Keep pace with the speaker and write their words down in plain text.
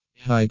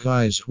Hi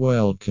guys,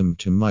 welcome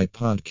to my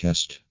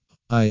podcast.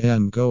 I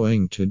am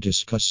going to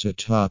discuss a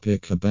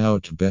topic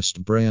about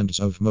best brands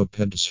of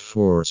mopeds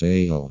for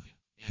sale.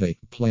 Hey,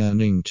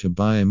 planning to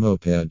buy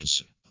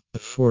mopeds?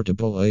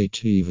 Affordable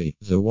ATV,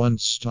 the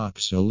one-stop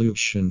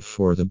solution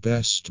for the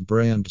best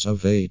brands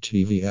of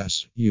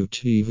ATVs,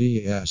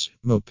 UTVs,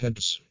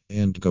 mopeds,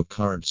 and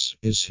go-karts,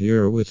 is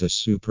here with a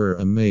super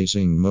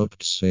amazing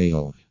moped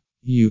sale.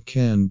 You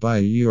can buy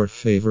your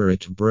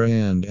favorite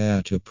brand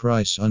at a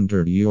price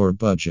under your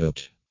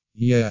budget.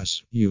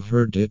 Yes, you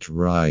heard it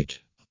right.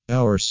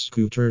 Our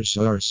scooters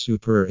are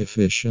super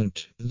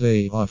efficient.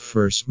 They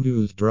offer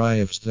smooth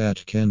drives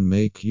that can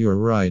make your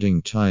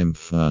riding time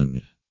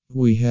fun.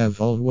 We have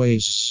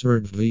always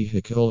served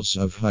vehicles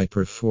of high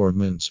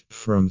performance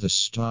from the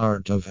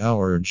start of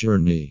our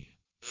journey,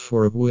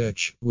 for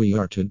which we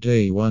are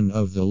today one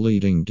of the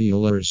leading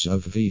dealers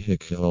of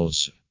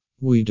vehicles.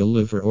 We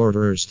deliver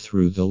orders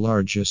through the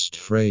largest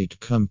freight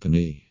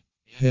company.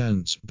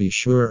 Hence, be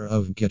sure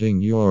of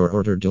getting your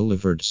order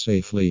delivered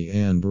safely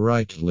and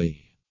rightly.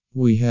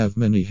 We have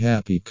many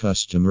happy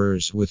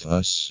customers with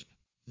us.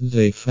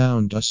 They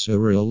found us a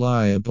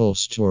reliable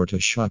store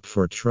to shop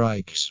for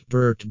trikes,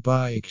 dirt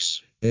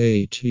bikes,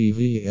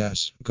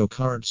 ATVs,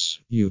 go-karts,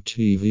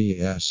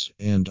 UTVs,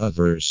 and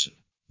others.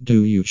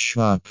 Do you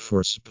shop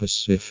for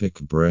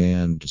specific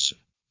brands?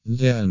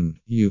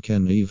 Then, you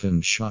can even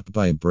shop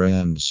by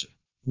brands.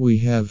 We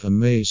have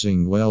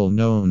amazing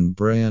well-known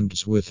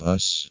brands with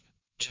us.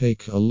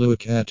 Take a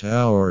look at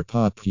our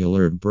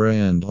popular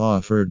brand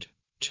offered.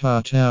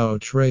 Tatao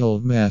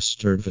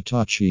Trailmaster,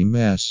 Vitachi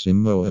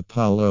Massimo,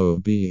 Apollo,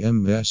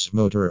 BMS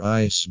Motor,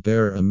 Ice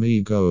Bear,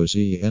 Amigos,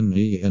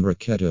 ENE,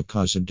 Enriqueta,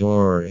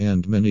 Cazador,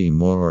 and many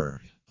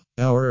more.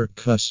 Our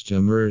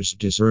customers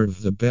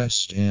deserve the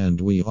best and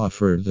we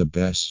offer the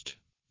best.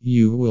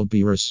 You will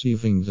be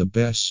receiving the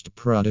best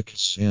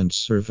products and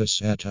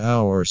service at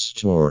our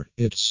store.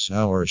 It's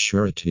our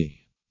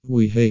surety.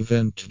 We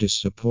haven't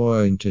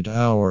disappointed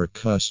our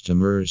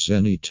customers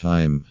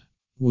anytime.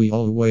 We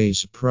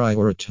always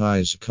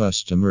prioritize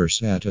customer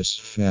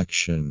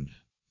satisfaction.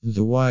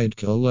 The wide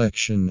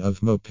collection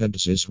of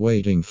mopeds is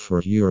waiting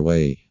for your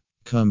way.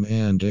 Come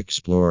and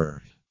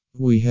explore.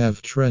 We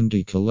have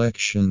trendy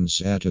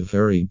collections at a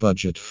very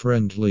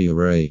budget-friendly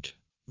rate.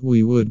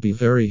 We would be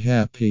very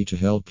happy to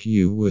help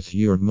you with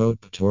your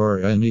moped or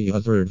any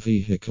other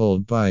vehicle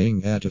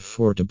buying at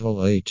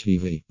affordable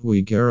ATV.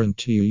 We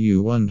guarantee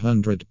you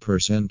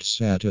 100%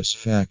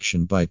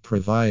 satisfaction by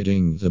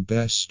providing the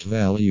best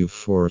value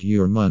for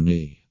your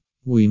money.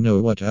 We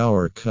know what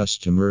our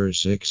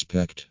customers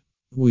expect.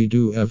 We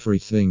do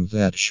everything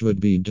that should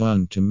be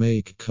done to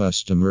make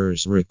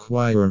customers'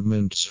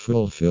 requirements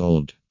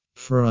fulfilled.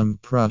 From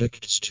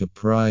products to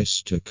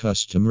price to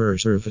customer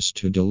service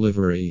to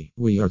delivery,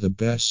 we are the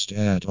best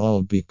at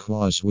all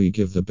because we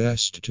give the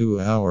best to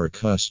our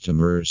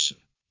customers.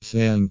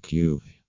 Thank you.